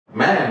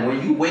man,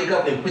 when you wake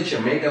up and put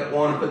your makeup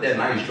on, put that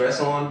nice dress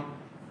on,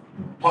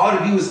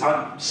 part of you is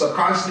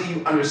subconsciously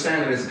you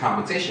understand that it's a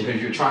competition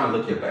because you're trying to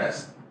look your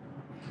best.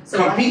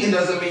 So competing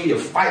doesn't mean you're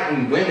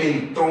fighting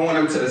women, throwing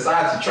them to the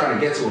side to try to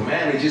get to a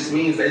man. It just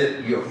means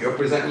that you're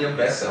presenting your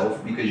best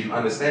self because you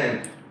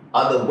understand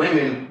other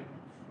women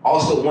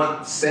also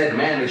want said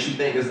man that you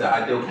think is the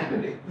ideal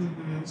candidate.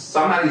 Mm-hmm.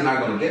 Somebody's not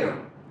going to get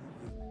him.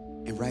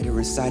 And writer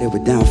inside it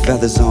with down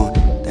feathers on.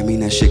 That mean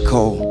that shit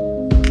cold.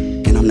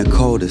 And I'm the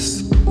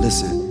coldest.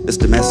 Listen, it's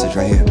the message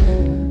right here.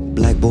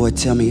 Black boy,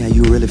 tell me how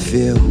you really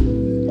feel.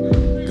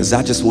 Cause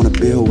I just wanna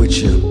build with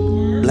you.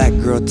 Black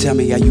girl, tell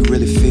me how you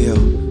really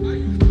feel.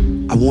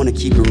 I wanna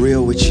keep it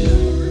real with you.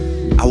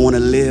 I wanna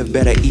live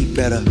better, eat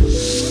better.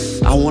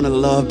 I wanna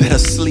love better,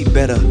 sleep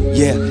better.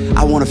 Yeah,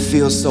 I wanna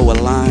feel so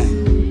aligned.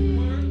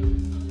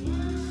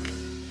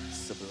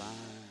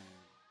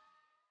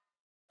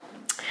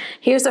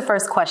 Here's the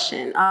first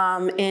question.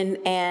 In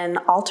an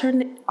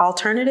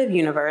alternative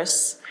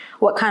universe,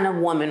 what kind of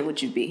woman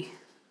would you be?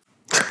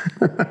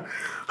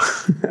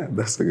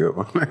 That's a good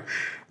one.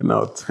 An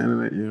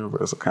alternative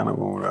universe, what kind of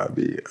woman would I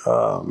be?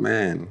 Oh,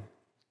 man.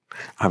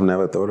 I've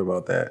never thought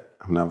about that.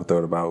 I've never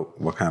thought about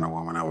what kind of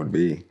woman I would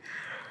be.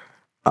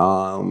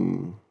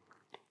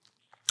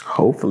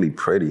 Hopefully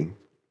pretty,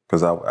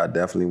 because I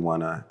definitely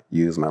want to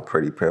use my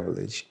pretty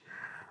privilege.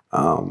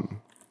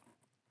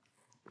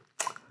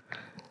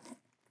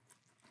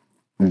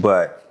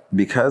 But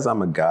because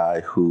I'm a guy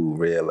who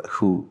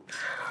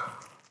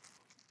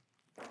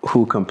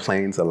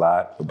complains a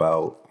lot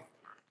about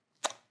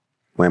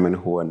women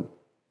who are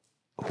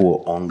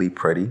only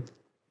pretty,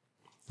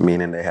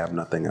 meaning they have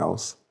nothing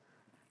else.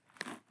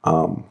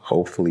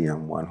 Hopefully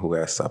I'm one who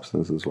has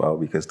substance as well,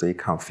 because they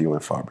come few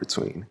and far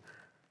between.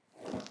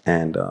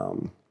 And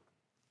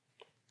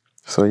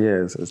so yeah,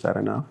 is that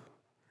enough?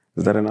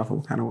 Is that enough of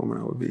what kind of woman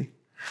I would be?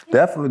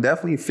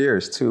 Definitely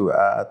fierce too.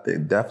 I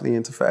think definitely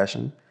into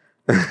fashion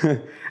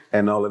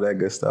and all of that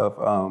good stuff.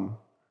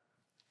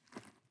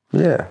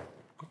 Yeah.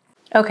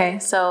 Okay,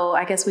 so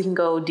I guess we can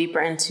go deeper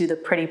into the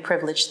pretty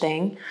privilege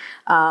thing.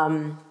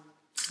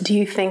 Do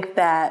you think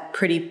that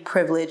pretty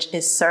privilege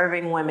is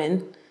serving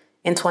women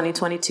in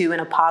 2022 in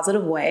a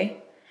positive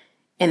way?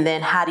 And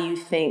then how do you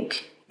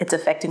think it's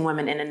affecting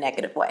women in a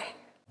negative way?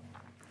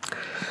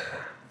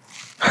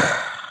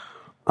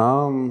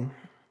 I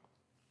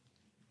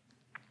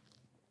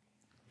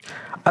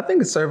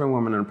think it's serving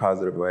women in a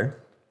positive way,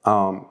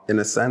 in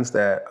the sense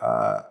that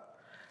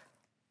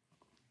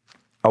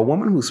a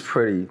woman who's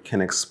pretty can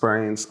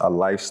experience a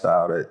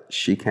lifestyle that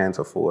she can't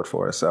afford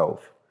for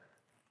herself.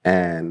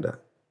 And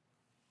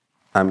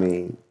I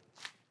mean,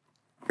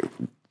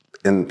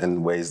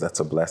 in ways that's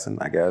a blessing,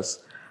 I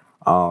guess.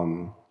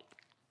 How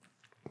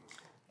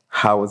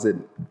is it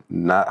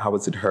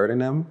hurting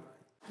them?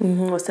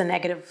 Mm-hmm. What's the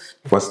negative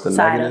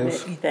side of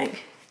it, you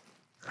think?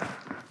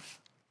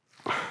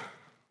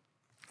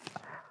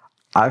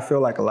 I feel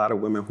like a lot of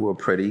women who are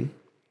pretty,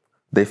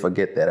 they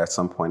forget that at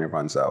some point it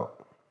runs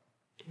out.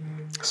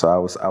 Mm. So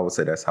I would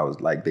say that's how it's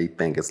like, they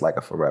think it's like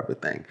a forever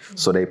thing. Mm.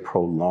 So they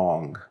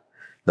prolong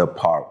the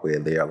part where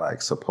they are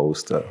like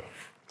supposed to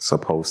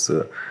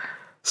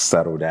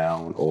settle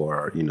down,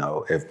 or, you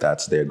know, if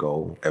that's their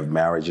goal, if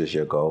marriage is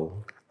your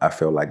goal, I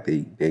feel like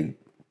they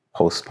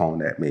postpone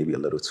that maybe a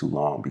little too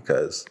long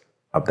because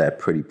of that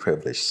pretty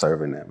privilege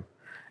serving them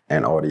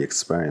and all the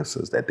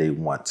experiences that they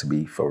want to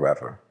be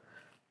forever.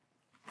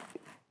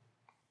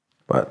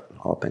 But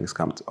all good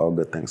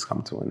things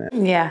come to an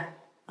end. Yeah.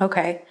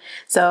 Okay.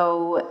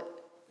 So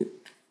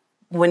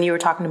when you were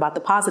talking about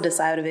the positive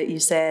side of it, you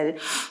said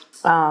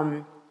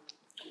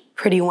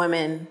pretty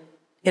women,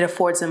 it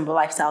affords them a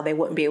lifestyle they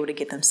wouldn't be able to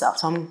get themselves.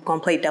 So I'm going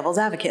to play devil's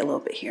advocate a little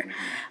bit here.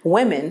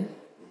 Women,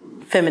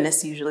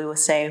 feminists usually would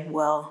say,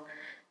 well,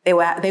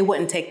 they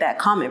wouldn't take that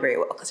comment very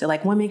well because they're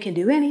like, women can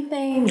do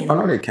anything. Oh,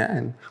 no, they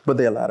can. But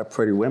there are a lot of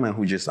pretty women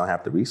who just don't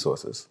have the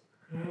resources.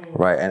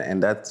 Right,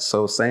 and that's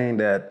so saying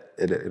that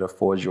it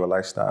affords you a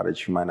lifestyle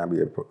that you might not be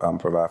able to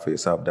provide for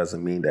yourself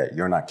doesn't mean that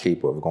you're not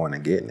capable of going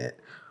and getting it.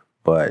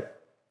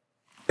 But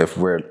if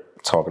we're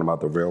talking about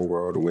the real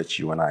world which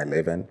you and I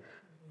live in,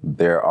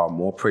 there are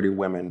more pretty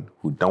women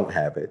who don't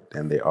have it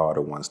than there are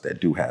the ones that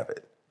do have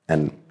it.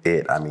 And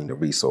I mean the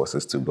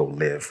resources to go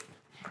live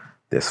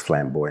this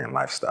flamboyant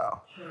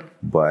lifestyle. Sure.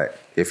 But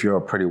if you're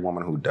a pretty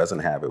woman who doesn't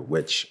have it,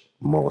 which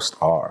most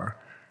are,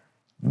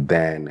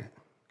 then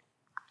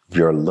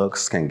your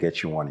looks can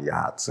get you on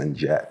yachts and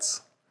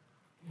jets.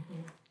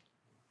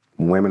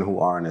 Mm-hmm. Women who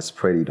aren't as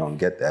pretty don't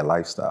get that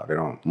lifestyle.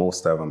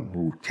 Most of them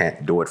who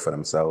can't do it for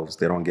themselves,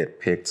 they don't get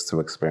picked to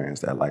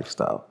experience that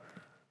lifestyle.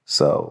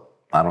 So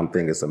I don't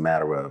think it's a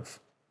matter of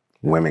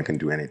women can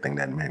do anything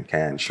that men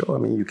can. Sure, I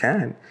mean, you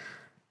can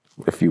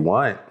if you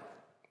want,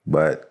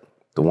 but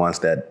the ones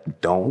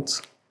that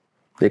don't,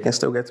 they can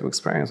still get to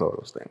experience all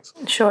those things.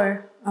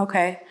 Sure.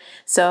 Okay.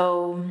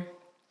 So,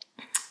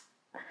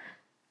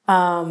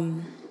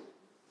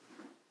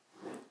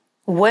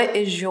 what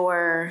is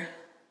your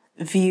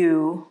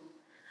view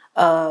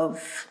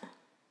of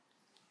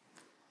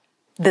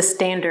the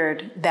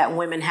standard that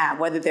women have,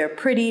 whether they're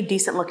pretty,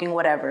 decent looking,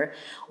 whatever.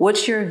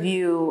 What's your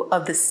view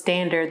of the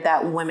standard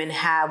that women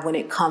have when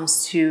it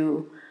comes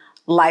to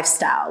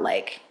lifestyle?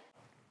 Like,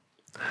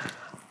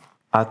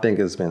 I think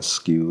it's been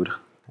skewed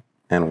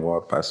and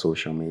warped by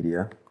social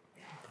media.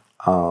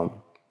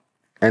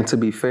 And to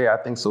be fair,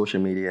 I think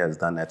social media has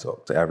done that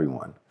to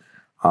everyone.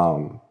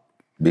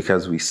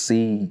 Because we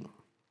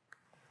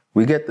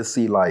get to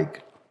see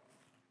like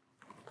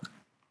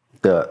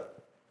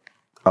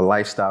a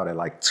lifestyle that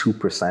like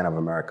 2% of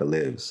America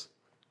lives,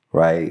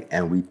 right?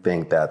 And we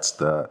think that's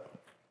the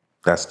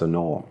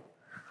norm.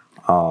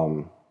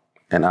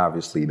 And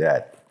obviously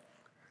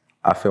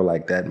I feel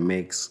like that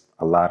makes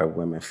a lot of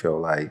women feel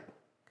like,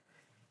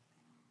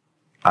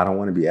 I don't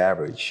want to be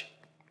average.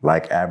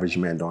 Like average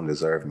men don't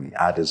deserve me.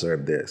 I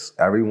deserve this.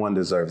 Everyone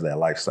deserves that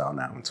lifestyle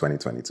now in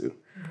 2022.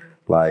 Mm-hmm.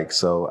 Like,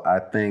 so I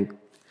think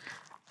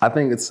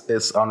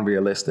it's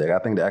unrealistic. I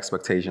think the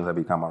expectations have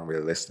become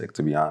unrealistic,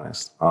 to be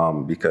honest,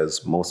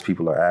 because most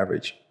people are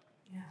average.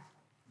 Yeah.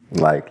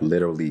 Like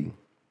literally,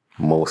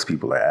 most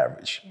people are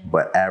average. Yeah.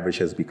 But average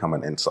has become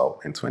an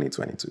insult in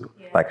 2022.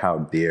 Yeah. Like, how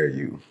dare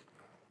you?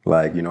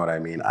 Like, you know what I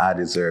mean? I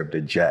deserve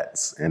the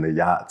jets and the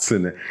yachts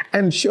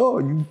and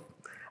sure,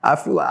 I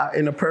feel like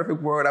in a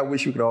perfect world, I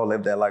wish you could all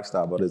live that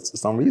lifestyle, but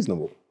it's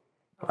unreasonable.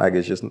 Like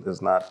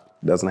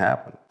doesn't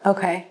happen.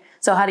 Okay.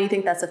 So how do you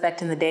think that's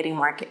affecting the dating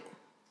market?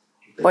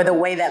 Or the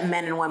way that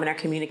men and women are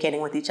communicating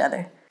with each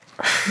other?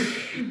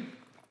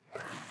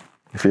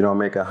 If you don't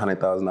make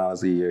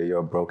 $100,000 a year, you're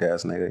a broke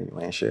ass nigga, you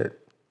ain't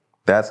shit.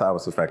 That's how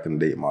it's affecting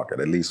the dating market,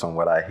 at least from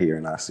what I hear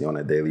and I see on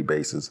a daily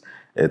basis.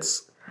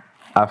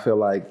 I feel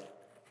like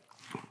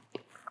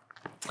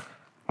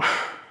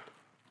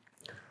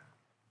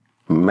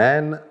average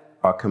men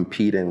are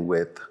competing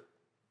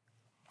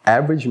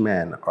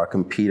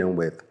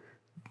with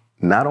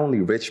not only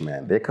rich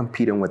men, they're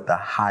competing with the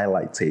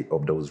highlight tape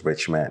of those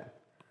rich men.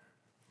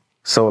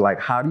 So like,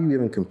 how do you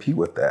even compete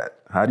with that?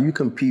 How do you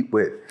compete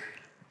with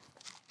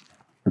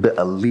the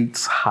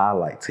elite's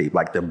highlight tape,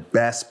 like the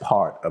best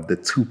part of the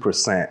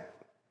 2%?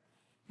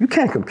 You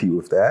can't compete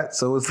with that.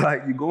 So it's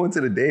like you go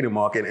into the dating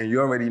market and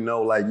you already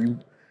know like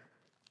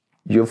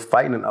you're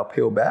fighting an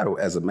uphill battle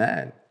as a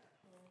man.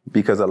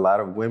 Because a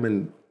lot of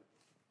women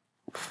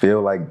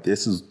feel like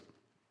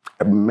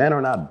men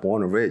are not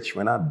born rich.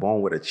 We're not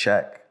born with a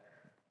check.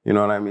 You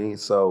know what I mean?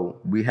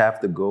 So we have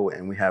to go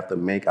and we have to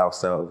make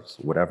ourselves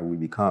whatever we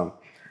become.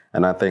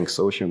 And I think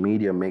social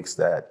media makes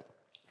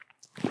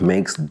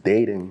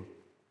dating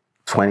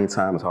 20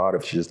 times harder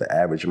for just the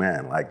average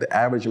man. Like the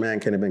average man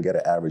can't even get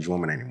an average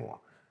woman anymore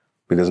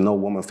because no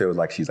woman feels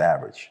like she's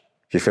average.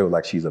 She feels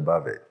like she's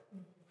above it.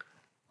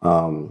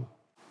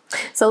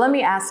 So let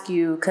me ask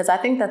you, because I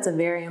think that's a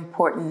very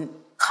important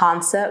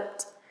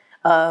concept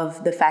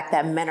of the fact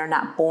that men are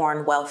not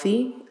born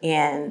wealthy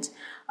and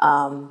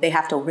they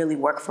have to really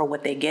work for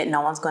what they get.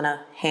 No one's going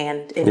to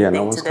hand anything to them. Yeah,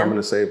 no one's coming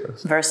to save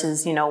us.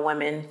 Versus,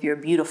 women, if you're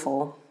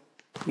beautiful,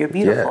 you're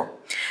beautiful.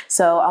 Yeah.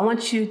 So I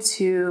want you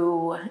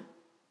to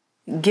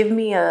give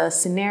me a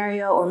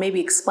scenario or maybe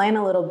explain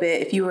a little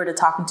bit if you were to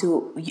talk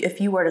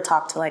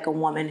to like a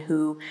woman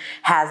who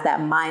has that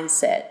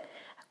mindset.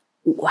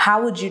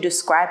 How would you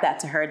describe that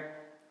to her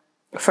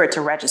for it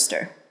to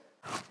register?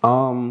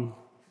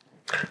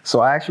 So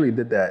I actually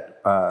did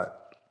that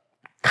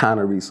kind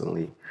of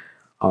recently.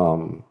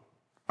 I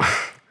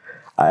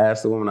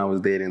asked the woman I was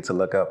dating to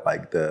look up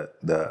like the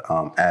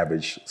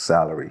average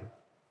salary,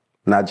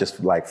 not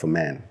just like for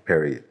men,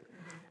 period.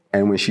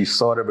 And when she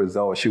saw the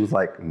results, she was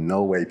like,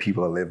 no way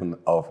people are living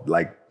off,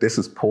 like, this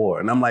is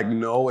poor. And I'm like,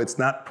 no, it's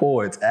not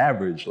poor, it's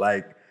average.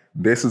 Like,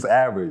 this is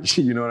average,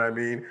 you know what I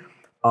mean?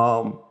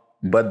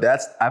 But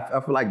I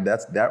feel like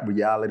that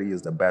reality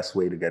is the best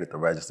way to get it to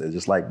register.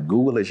 Just like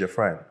Google is your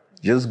friend.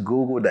 Just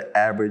Google the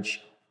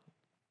average,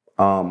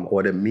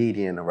 or the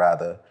median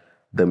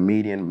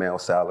male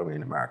salary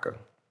in America.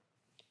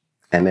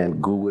 And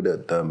then Google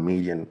the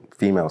median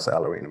female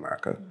salary in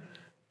America.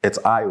 It's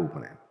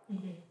eye-opening.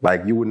 Mm-hmm.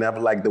 Like you would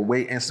never, like the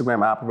way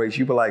Instagram operates,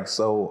 you'd be like,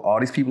 so all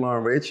these people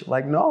aren't rich?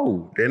 Like,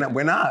 no,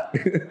 we're not.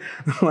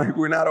 Like,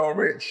 we're not all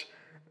rich.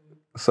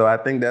 So I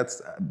think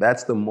that's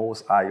the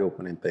most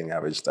eye-opening thing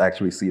ever, just to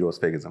actually see those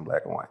figures in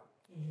black and white.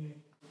 Mm-hmm.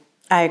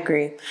 I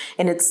agree.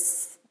 And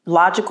it's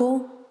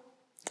logical.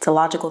 It's a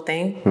logical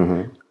thing.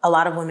 Mm-hmm. A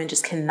lot of women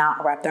just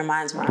cannot wrap their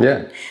minds around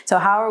it. So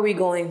how are we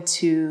going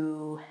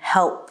to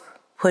help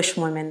push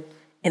women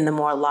in the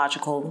more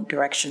logical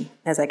direction,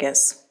 as I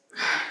guess?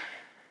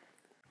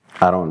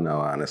 I don't know,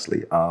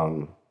 honestly.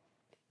 I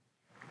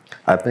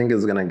think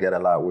it's going to get a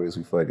lot worse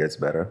before it gets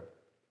better.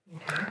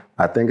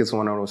 I think it's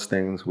one of those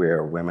things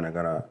where women are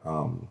going to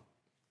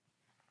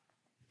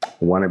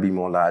want to be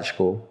more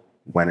logical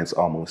when it's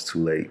almost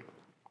too late.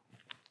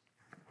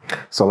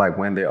 So like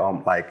when they're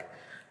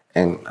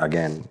and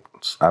again,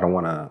 I'm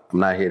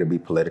not here to be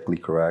politically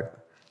correct.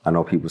 I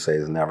know people say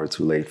it's never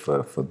too late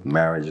for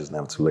marriage, it's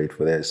never too late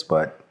for this,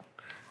 but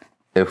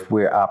if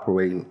we're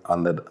operating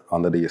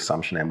under the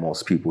assumption that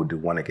most people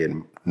don't want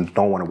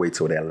to wait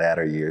till their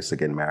latter years to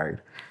get married,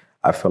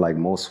 I feel like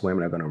most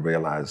women are going to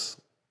realize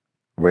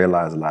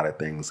realize a lot of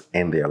things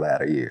in their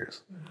latter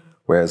years.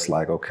 Where it's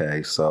like,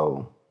 okay,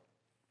 so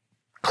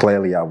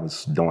clearly I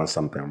was doing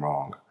something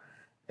wrong.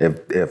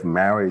 If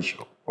marriage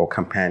or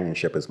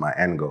companionship is my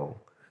end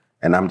goal,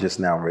 and I'm just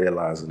now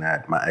realizing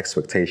that my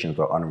expectations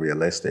are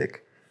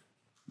unrealistic,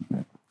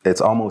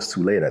 it's almost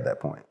too late at that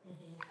point.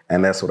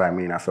 And that's what I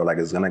mean. I feel like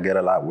it's gonna get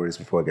a lot worse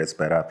before it gets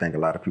better. I think a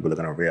lot of people are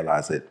gonna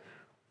realize it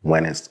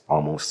when it's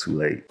almost too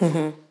late.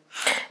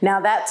 Now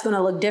that's going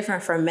to look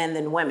different for men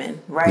than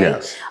women, right?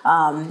 Yes.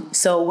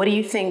 So what do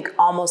you think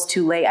almost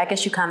too late? I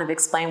guess you kind of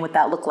explained what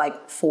that looked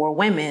like for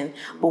women,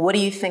 but what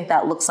do you think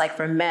that looks like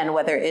for men,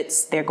 whether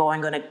it's they're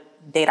going to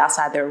date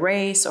outside their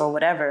race or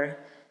whatever?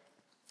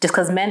 Just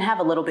because men have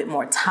a little bit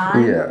more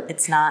time,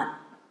 it's not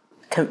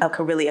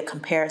really a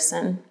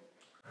comparison.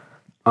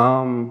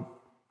 And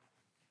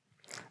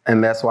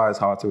that's why it's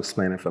hard to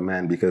explain it for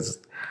men, because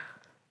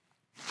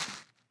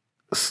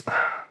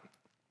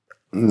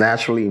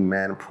naturally,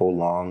 men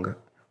prolong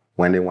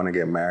when they want to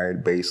get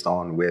married based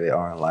on where they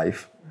are in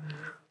life.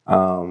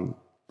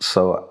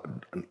 So,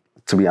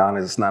 to be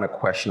honest, it's not a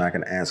question I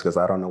can answer because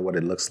I don't know what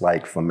it looks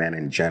like for men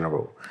in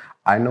general.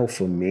 I know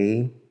for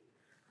me,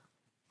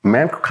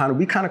 men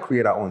we kind of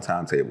create our own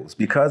timetables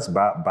because we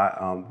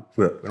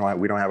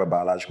don't have a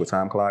biological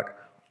time clock.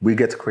 We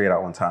get to create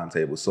our own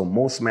timetable. So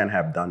most men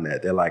have done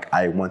that. They're like,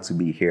 I want to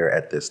be here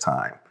at this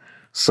time.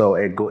 So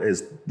it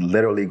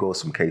literally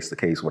goes from case to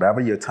case. Whatever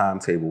your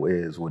timetable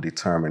is will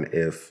determine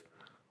if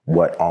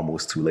what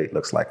almost too late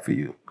looks like for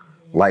you.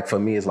 Like for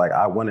me, it's like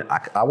I want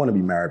to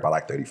be married by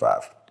like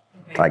 35.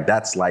 Okay. Like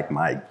that's like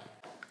my.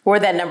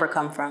 Where'd that number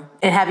come from?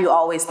 And have you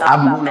always thought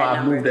about that number?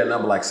 I've moved that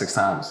number like 6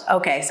 times.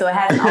 Okay, so it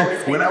hasn't always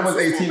been. When I was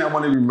 18, I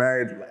wanted to be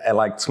married at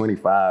like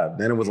 25.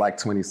 Then it was like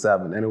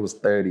 27. Then it was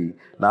 30.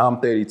 Now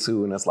I'm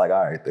 32, and it's like,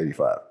 all right,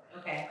 35.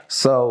 Okay.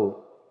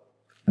 So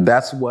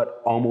that's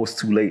what almost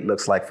too late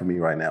looks like for me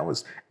right now.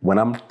 Is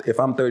if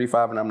I'm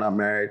 35 and I'm not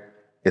married,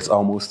 it's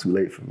almost too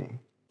late for me.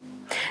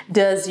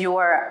 Does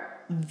your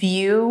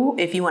view,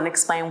 if you want to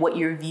explain what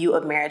your view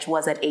of marriage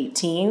was at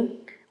 18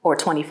 or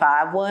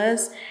 25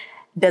 was,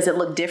 does it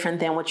look different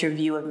than what your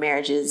view of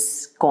marriage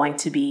is going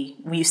to be?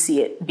 You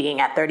see it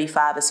being at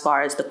 35 as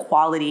far as the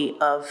quality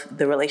of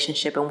the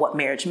relationship and what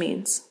marriage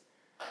means?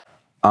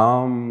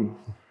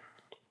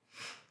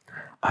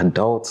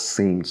 Adults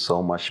seemed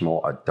so much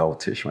more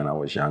adultish when I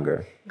was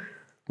younger.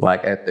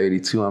 Like at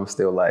 32, I'm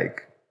still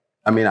like,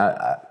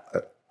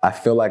 I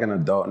feel like an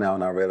adult now,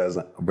 and I realize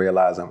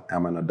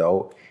I'm an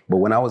adult. But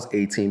when I was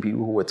 18, people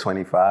who were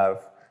 25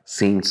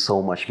 seemed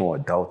so much more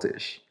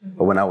adultish.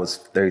 But when I was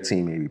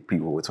 13, maybe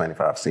people who were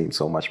 25 seemed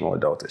so much more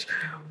adultish.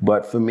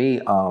 But for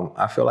me,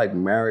 I feel like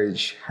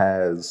marriage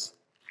I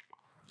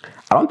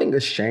don't think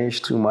it's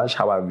changed too much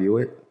how I view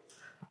it.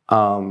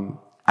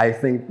 I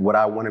think what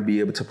I want to be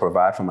able to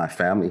provide for my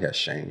family has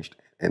changed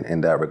in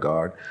that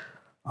regard.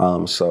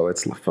 So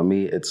for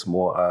me, it's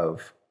more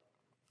of,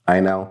 I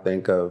now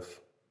think of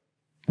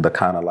the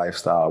kind of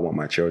lifestyle I want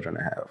my children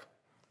to have.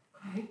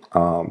 Okay.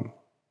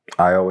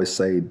 I always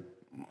say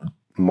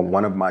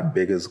one of my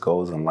biggest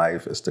goals in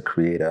life is to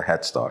create a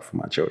head start for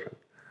my children,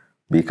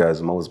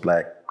 because most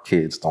Black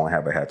kids don't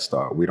have a head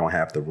start. We don't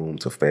have the room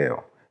to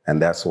fail.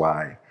 And that's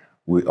why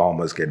we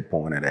almost get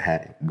born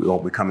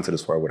we come into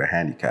this world with a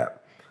handicap.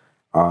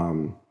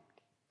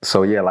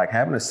 So yeah, like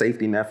having a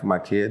safety net for my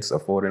kids,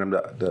 affording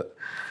them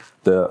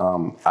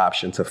the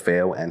option to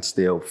fail and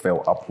still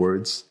fail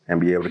upwards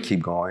and be able to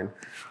keep going,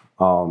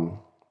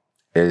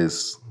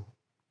 is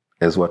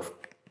what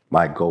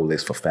my goal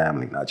is for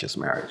family, not just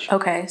marriage.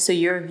 Okay, so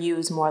your view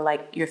is more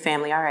like your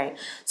family. All right.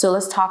 So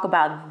let's talk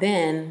about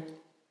then,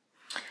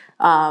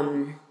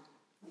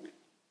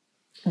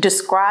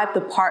 describe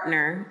the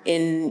partner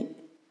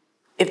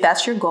if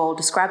that's your goal,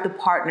 describe the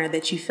partner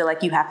that you feel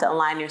like you have to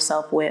align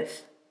yourself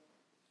with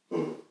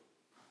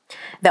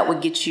that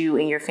would get you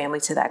and your family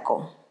to that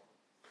goal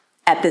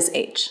at this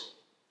age,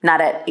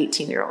 not at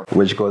 18-year-old.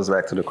 Which goes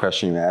back to the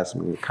question you asked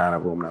me, what kind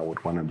of woman I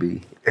would want to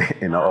be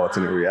in an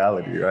alternate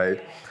reality,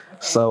 right?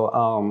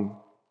 So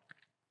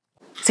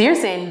you're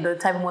saying the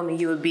type of woman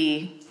you would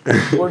be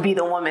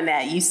the woman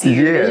that you see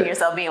envision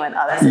yourself being with.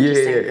 Oh, that's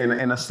interesting.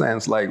 Yeah, in a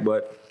sense, like,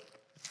 but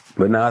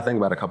now I think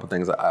about a couple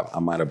things I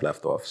might have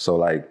left off. So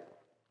like,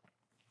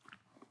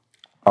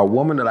 a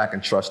woman that I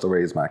can trust to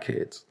raise my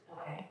kids.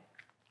 Okay.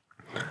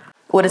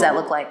 What does that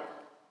look like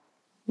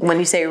when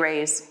you say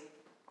raise?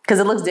 Because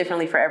it looks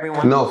differently for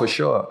everyone. No, for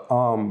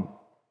sure.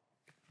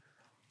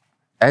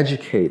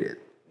 Educated.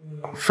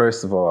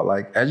 First of all,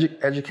 like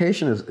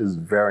education is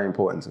very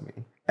important to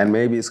me. And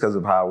maybe it's because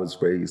of how I was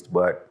raised,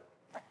 but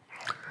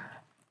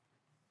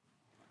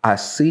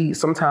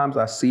sometimes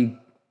I see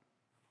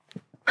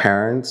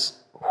parents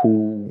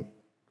who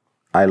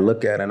I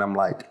look at and I'm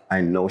like,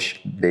 I know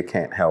they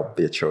can't help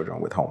their children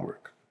with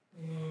homework.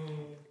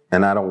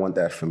 And I don't want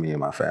that for me and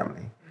my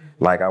family.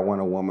 Like I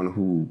want a woman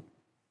who,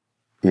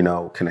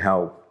 can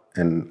help,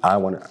 and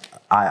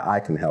I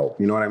can help,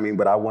 you know what I mean?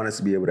 But I want us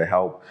to be able to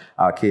help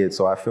our kids.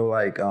 So I feel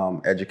like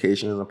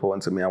education is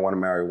important to me. I want to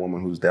marry a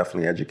woman who's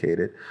definitely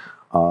educated.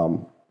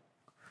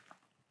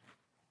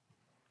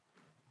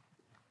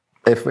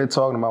 if we're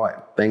talking about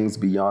like things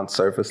beyond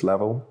surface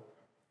level,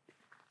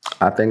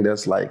 I think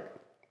that's like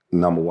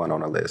number one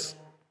on the list.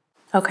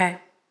 Okay.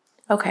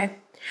 Okay.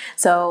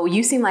 So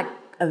you seem like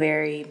a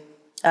very,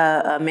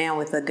 a man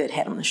with a good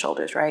head on the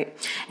shoulders, right?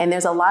 And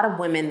there's a lot of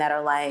women that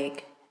are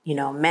like, you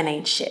know, men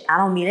ain't shit. I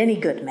don't meet any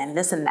good men,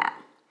 this and that.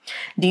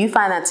 Do you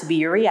find that to be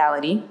your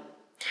reality?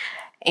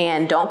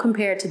 And don't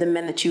compare it to the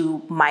men that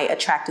you might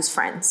attract as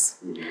friends.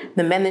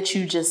 The men that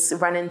you just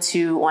run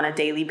into on a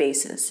daily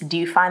basis. Do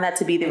you find that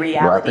to be the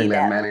reality? Well, I think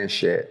that men ain't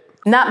shit.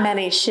 Not men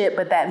ain't shit,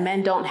 but that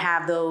men don't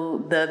have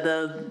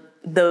the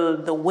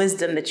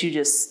wisdom that you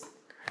just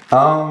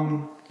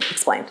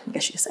explained, I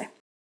guess you could say.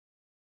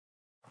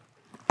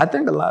 I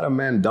think a lot of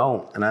men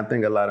don't, and I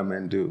think a lot of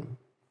men do.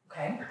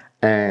 Okay.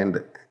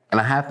 And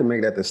I have to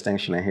make that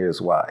distinction, and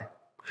here's why.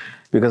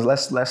 Because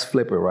let's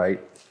flip it, right?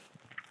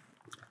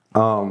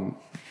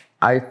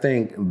 I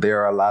think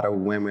there are a lot of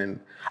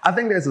women. I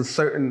think there's a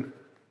certain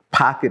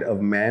pocket of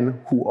men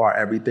who are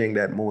everything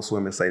that most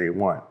women say they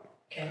want.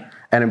 Okay.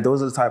 And if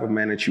those are the type of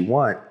men that you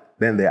want,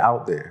 then they're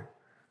out there.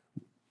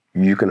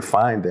 You can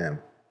find them,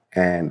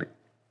 and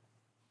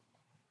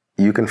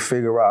you can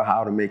figure out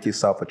how to make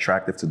yourself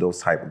attractive to those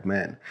type of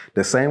men.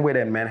 The same way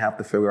that men have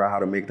to figure out how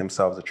to make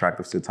themselves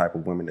attractive to the type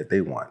of women that they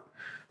want.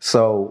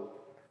 So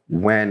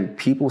when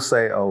people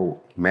say,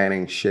 oh, men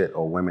ain't shit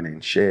or women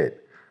ain't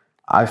shit,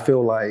 I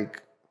feel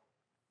like,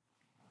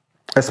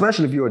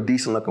 especially if you're a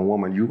decent looking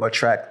woman, you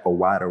attract a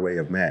wide array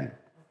of men.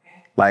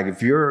 Okay. Like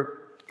if you're, you know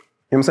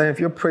what I'm saying? If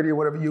you're pretty or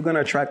whatever, you're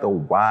gonna attract a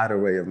wide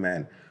array of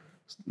men.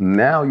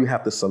 Now you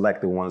have to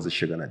select the ones that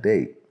you're gonna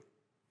date.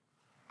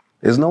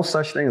 There's no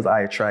such thing as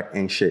I attract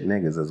ain't shit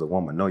niggas as a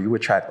woman. No, you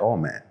attract all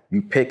men.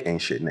 You pick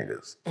ain't shit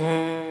niggas.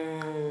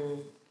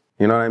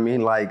 You know what I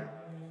mean? Like,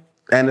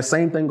 and the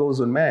same thing goes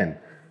with men.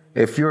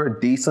 If you're a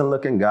decent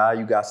looking guy,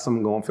 you got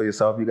something going for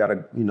yourself, you got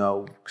a, you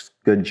know,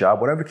 good job,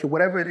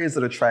 whatever it is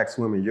that attracts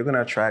women, you're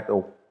gonna attract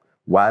a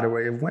wide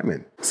array of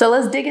women. So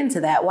let's dig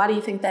into that. Why do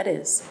you think that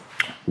is?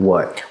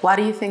 What? Why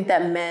do you think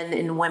that men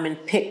and women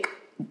pick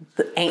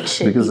the ain't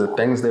shit Because people? the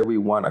things that we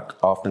want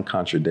often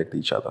contradict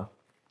each other.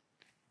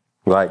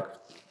 Like,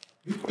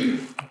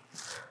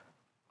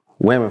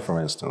 women,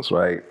 for instance,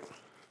 right?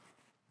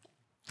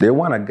 They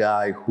want a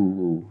guy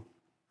who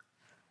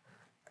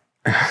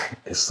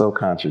is so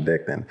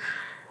contradicting.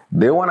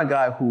 They want a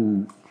guy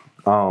who,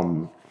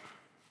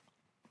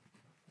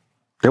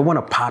 they want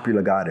a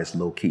popular guy that's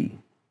low key.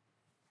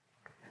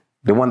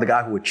 They want the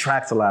guy who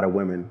attracts a lot of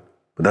women,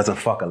 but doesn't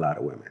fuck a lot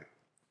of women.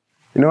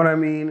 You know what I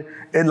mean?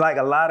 It's like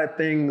a lot of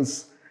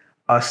things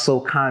are so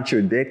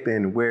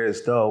contradicting,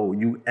 whereas though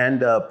you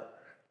end up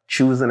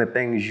choosing the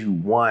things you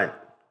want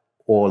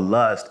or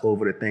lust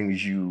over the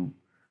things you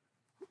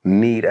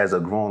need as a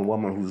grown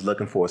woman who's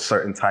looking for a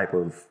certain type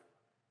of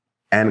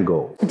end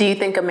goal. Do you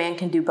think a man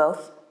can do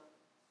both?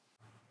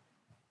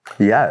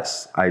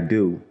 Yes, I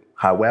do.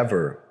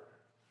 However,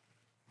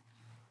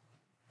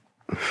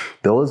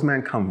 those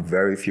men come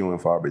very few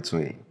and far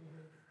between.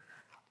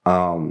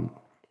 And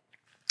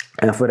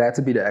for that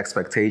to be the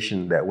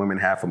expectation that women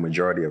have for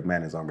majority of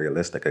men is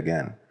unrealistic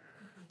again.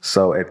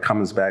 So it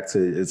comes back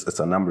to, it's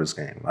a numbers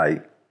game.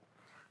 Like,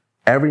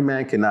 every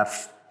man cannot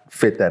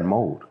fit that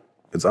mold.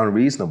 It's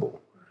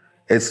unreasonable.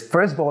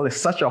 First of all, it's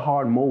such a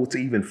hard mold to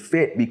even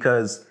fit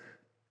because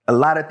a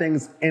lot of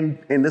things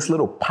in this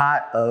little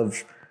pot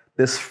of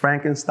this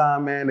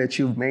Frankenstein man that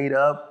you've made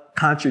up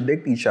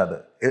contradict each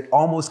other. It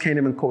almost can't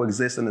even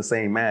coexist in the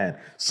same man.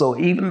 So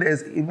even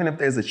if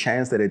there's a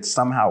chance that it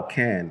somehow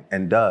can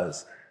and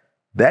does,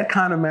 that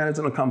kind of man is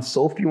gonna come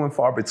so few and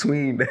far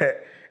between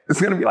that it's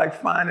gonna be like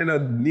finding a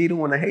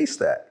needle in a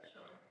haystack.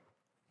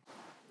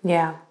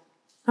 Yeah.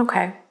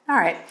 Okay. All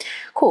right.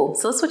 Cool.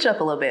 So let's switch it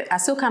up a little bit. I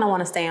still kind of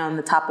want to stay on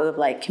the topic of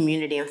like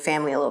community and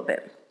family a little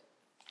bit.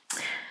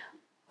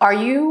 Are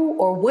you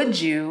or would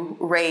you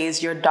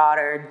raise your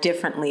daughter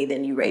differently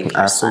than you raised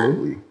your son?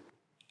 Absolutely.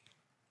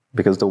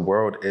 Because the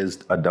world is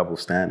a double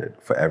standard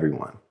for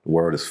everyone. The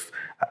world is,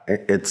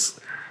 it's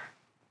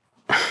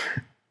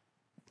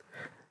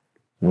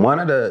one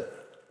of the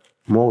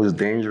most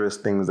dangerous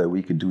things that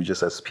we could do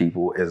just as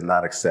people is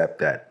not accept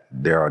that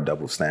there are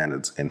double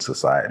standards in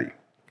society.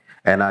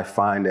 And I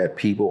find that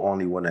people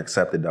only want to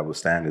accept the double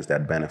standards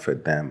that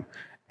benefit them,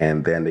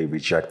 and then they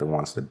reject the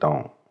ones that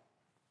don't,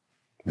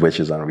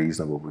 which is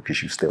unreasonable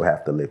because you still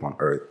have to live on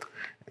Earth.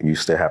 You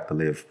still have to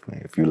live,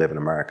 if you live in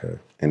America,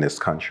 in this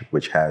country,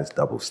 which has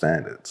double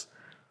standards.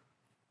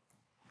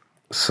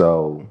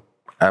 So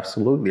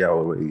absolutely, I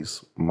would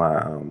raise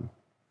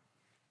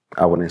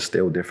I would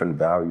instill different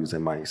values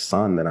in my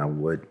son than I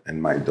would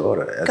in my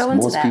daughter, as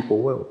most people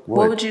will.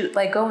 What would you,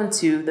 like, go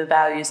into the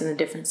values and the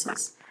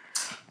differences,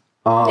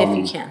 if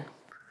you can?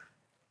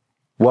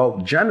 Well,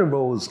 gender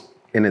roles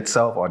in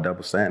itself are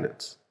double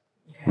standards.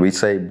 Okay. We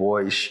say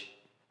boys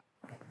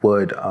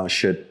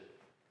should,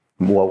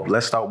 well,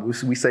 let's start,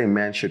 we say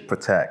men should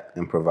protect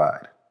and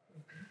provide.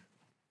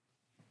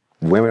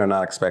 Women are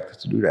not expected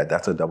to do that.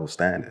 That's a double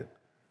standard.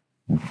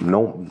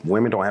 No,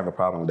 women don't have a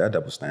problem with that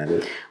double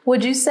standard.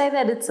 Would you say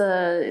that it's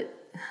a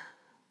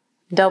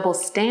double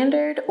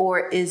standard,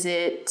 or is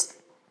it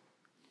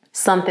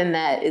something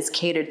that is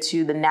catered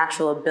to the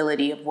natural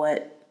ability of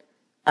what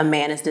a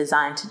man is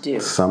designed to do?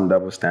 Some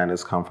double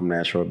standards come from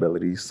natural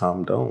abilities,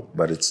 some don't.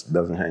 But it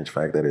doesn't change the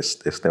fact that it's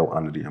still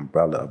under the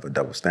umbrella of a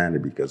double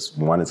standard because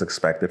one is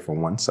expected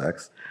from one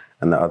sex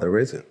and the other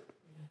isn't.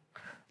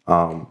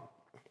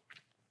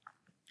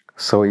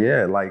 So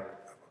yeah, like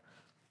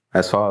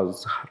as far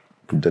as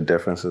the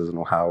differences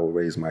in how I would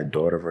raise my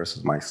daughter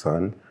versus my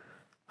son,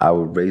 I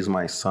would raise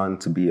my son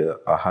to be a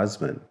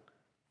husband,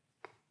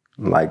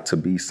 like to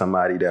be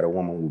somebody that a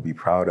woman would be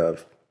proud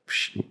of,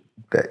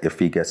 that if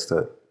he gets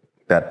to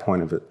that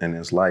point of it in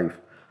his life.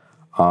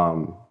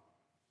 I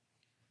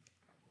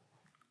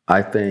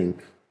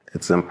think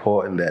it's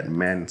important that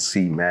men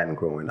see men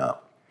growing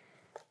up.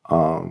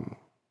 And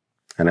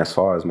as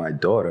far as my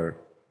daughter,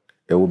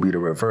 it will be the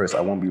reverse.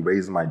 I won't be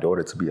raising my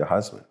daughter to be a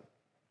husband.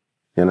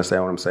 You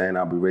understand what I'm saying?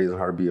 I'll be raising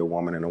her to be a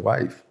woman and a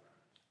wife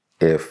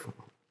if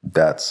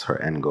that's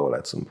her end goal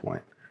at some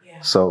point.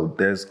 Yeah. So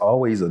there's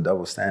always a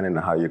double standard in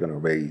how you're going to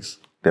raise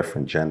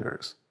different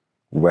genders,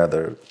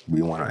 whether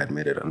we want to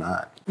admit it or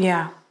not.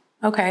 Yeah.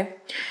 Okay.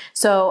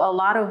 So a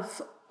lot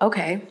of,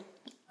 okay.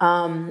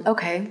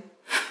 Hold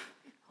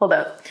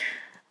up.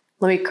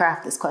 Let me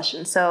craft this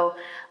question. So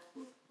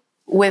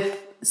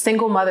with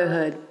single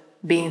motherhood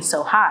being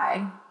so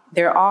high,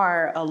 there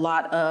are a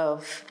lot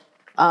of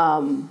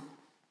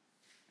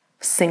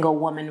single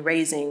women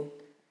raising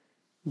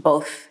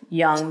both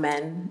young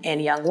men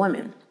and young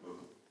women,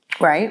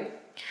 right?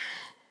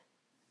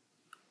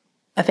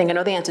 I think I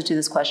know the answer to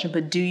this question,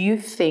 but do you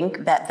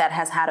think that that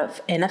has had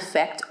an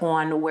effect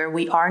on where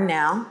we are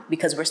now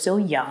because we're still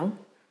young?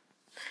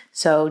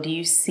 So do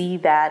you see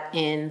that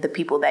in the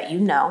people that you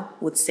know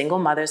with single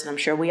mothers, and I'm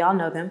sure we all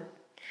know them?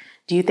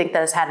 Do you think that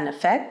has had an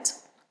effect?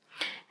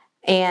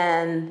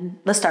 And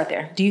let's start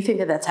there. Do you think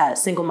that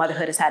single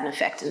motherhood has had an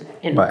effect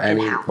in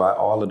how? By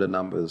all of the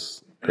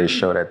numbers, they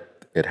show that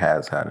it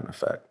has had an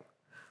effect.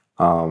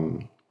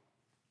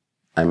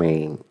 I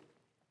mean,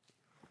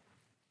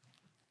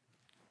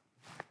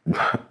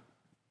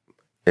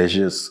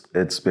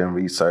 it's been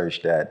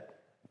researched that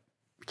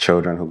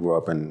children who grew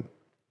up in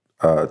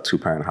a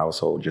two-parent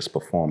household just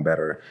perform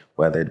better,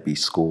 whether it be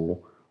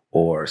school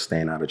or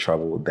staying out of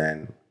trouble,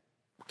 than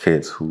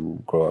kids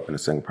who grow up in a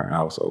single-parent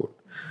household.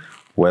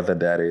 Whether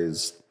that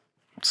is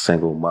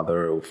single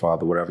mother or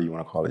father, whatever you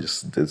want to call it,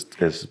 it's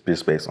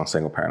just based on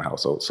single-parent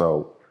household.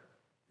 So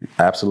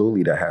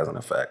absolutely that has an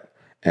effect.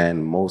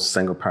 And most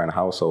single-parent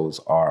households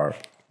are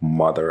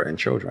mother and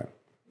children.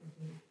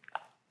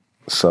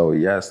 So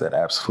yes, that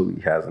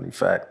absolutely has an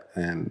effect.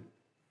 And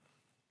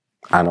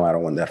I know I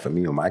don't want that for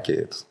me or my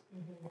kids.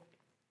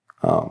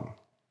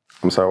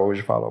 I'm sorry, what was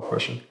your follow-up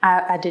question?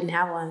 I didn't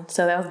have one,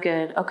 so that was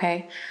good.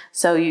 Okay,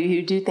 so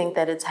you do think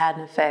that it's had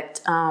an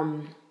effect.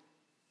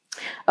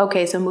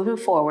 Okay, so moving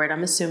forward,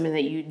 I'm assuming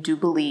that you do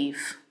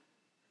believe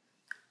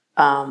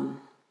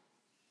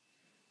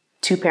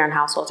two-parent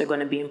households are going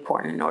to be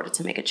important in order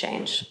to make a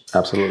change.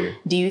 Absolutely.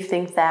 Do you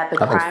think that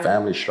I think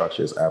family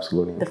structure is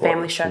absolutely important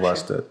family structure for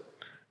us to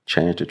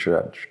change the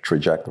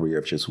trajectory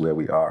of just where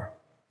we are.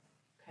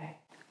 Okay,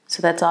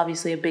 so that's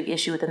obviously a big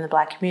issue within the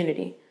Black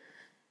community.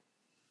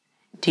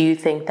 Do you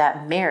think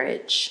that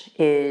marriage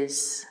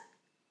is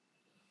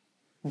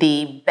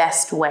the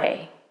best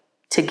way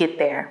to get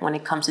there when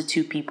it comes to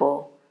two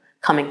people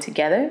coming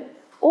together?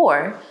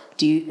 Or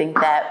do you think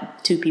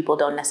that two people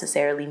don't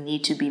necessarily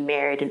need to be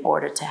married in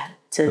order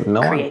to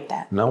create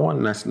that? No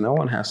one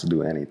has to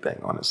do anything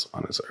on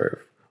this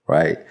earth,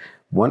 right?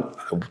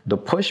 The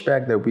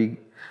pushback that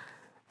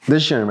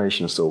this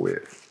generation is so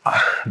weird.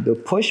 The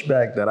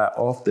pushback that I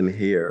often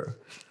hear,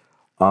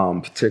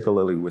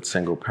 particularly with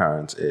single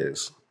parents,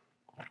 is,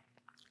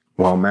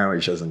 well,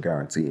 marriage doesn't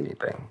guarantee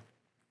anything.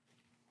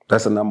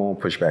 That's the number one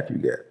pushback you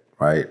get,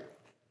 right?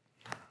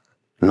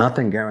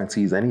 Nothing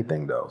guarantees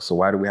anything, though. So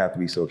why do we have to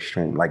be so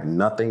extreme? Like,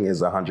 nothing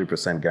is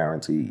 100%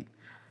 guaranteed.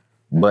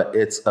 But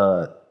it's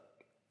a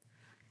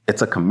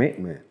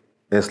commitment.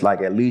 It's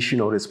like, at least you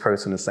know this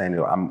person is saying,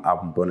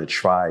 I'm going to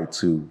try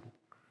to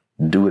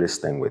do this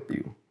thing with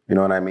you. You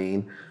know what I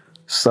mean?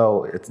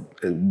 So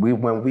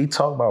when we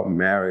talk about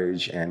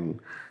marriage and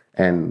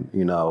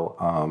you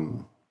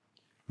know,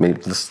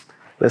 maybe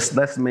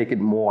let's make it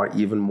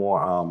even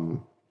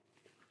more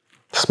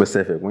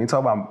specific. When you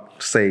talk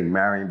about, say,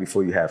 marrying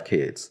before you have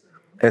kids,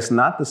 it's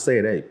not to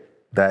say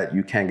that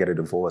you can't get a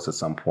divorce at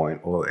some point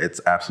or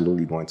it's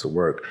absolutely going to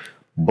work.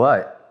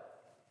 But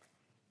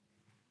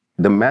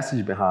the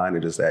message behind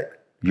it is that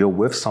you're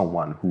with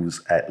someone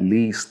who's at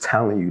least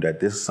telling you that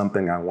this is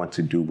something I want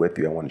to do with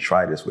you. I want to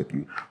try this with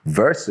you.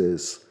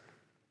 Versus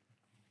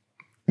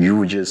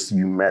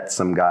you met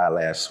some guy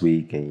last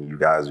week and you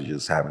guys were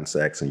just having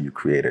sex and you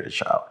created a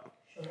child.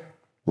 Sure.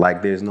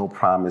 Like, there's no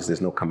promise,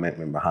 there's no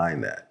commitment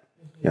behind that.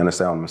 You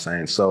understand what I'm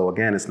saying? So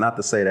again, it's not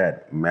to say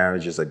that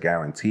marriage is a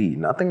guarantee.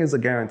 Nothing is a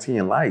guarantee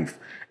in life.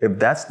 If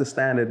that's the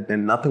standard,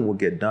 then nothing will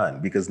get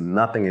done because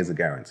nothing is a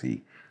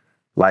guarantee.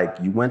 Like,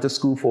 you went to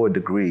school for a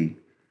degree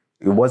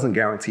it wasn't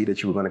guaranteed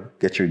that you were going to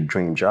get your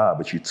dream job,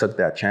 but you took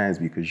that chance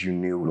because you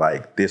knew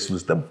like this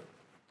was the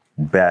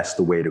best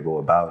way to go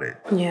about it.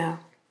 Yeah.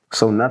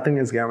 So nothing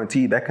is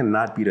guaranteed. That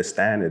cannot be the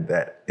standard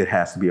that it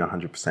has to be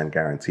 100%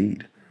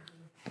 guaranteed.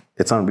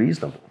 It's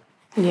unreasonable.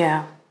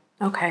 Yeah.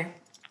 Okay.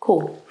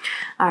 Cool.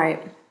 All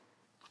right.